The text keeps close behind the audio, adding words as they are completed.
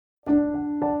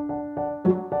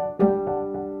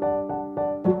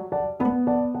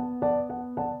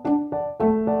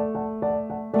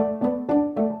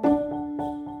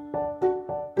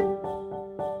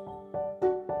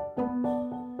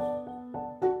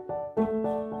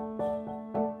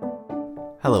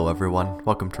Hello everyone,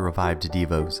 welcome to Revived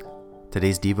Devos.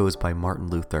 Today's Devo is by Martin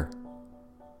Luther.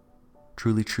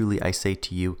 Truly, truly, I say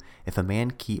to you, if a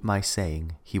man keep my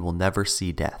saying, he will never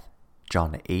see death.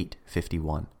 John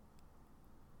 8:51.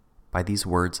 By these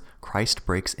words, Christ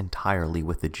breaks entirely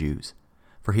with the Jews,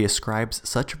 for he ascribes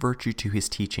such virtue to his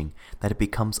teaching that it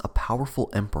becomes a powerful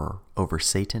emperor over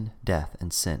Satan, death,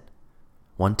 and sin,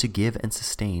 one to give and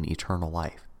sustain eternal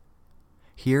life.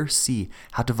 Here see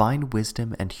how divine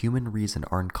wisdom and human reason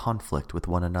are in conflict with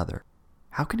one another.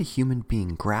 How can a human being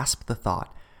grasp the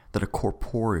thought that a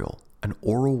corporeal, an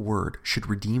oral word should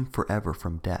redeem forever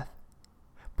from death?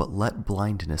 But let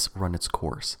blindness run its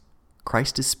course.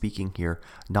 Christ is speaking here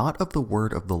not of the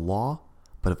word of the law,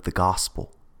 but of the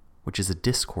gospel, which is a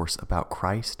discourse about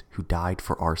Christ who died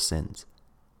for our sins.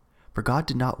 For God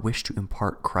did not wish to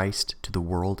impart Christ to the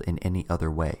world in any other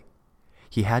way.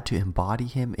 He had to embody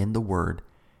him in the word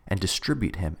and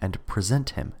distribute him and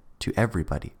present him to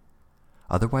everybody.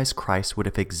 Otherwise Christ would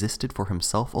have existed for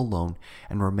himself alone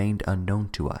and remained unknown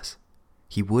to us.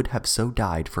 He would have so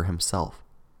died for himself.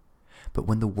 But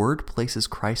when the word places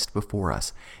Christ before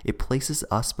us, it places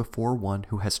us before one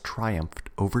who has triumphed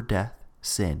over death,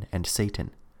 sin, and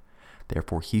Satan.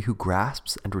 Therefore he who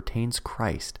grasps and retains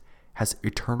Christ has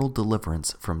eternal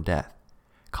deliverance from death.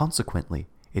 Consequently,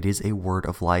 it is a word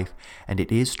of life, and it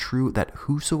is true that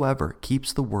whosoever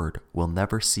keeps the word will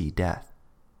never see death.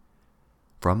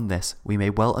 From this, we may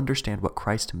well understand what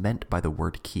Christ meant by the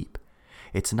word keep.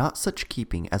 It's not such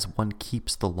keeping as one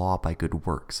keeps the law by good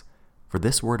works, for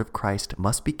this word of Christ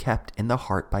must be kept in the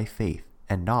heart by faith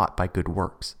and not by good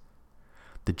works.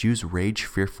 The Jews rage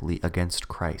fearfully against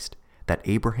Christ, that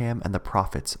Abraham and the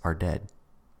prophets are dead.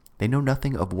 They know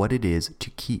nothing of what it is to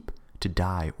keep, to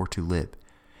die, or to live.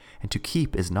 And to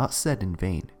keep is not said in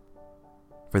vain.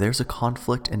 For there's a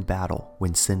conflict and battle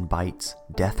when sin bites,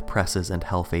 death presses, and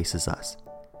hell faces us.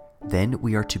 Then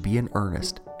we are to be in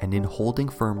earnest and in holding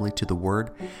firmly to the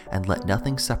word, and let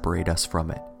nothing separate us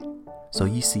from it. So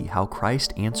you see how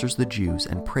Christ answers the Jews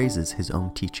and praises his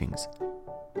own teachings.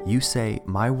 You say,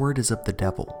 my word is of the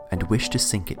devil, and wish to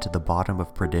sink it to the bottom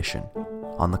of perdition.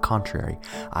 On the contrary,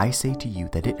 I say to you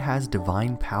that it has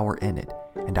divine power in it,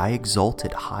 and I exalt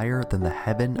it higher than the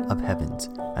heaven of heavens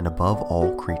and above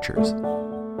all creatures.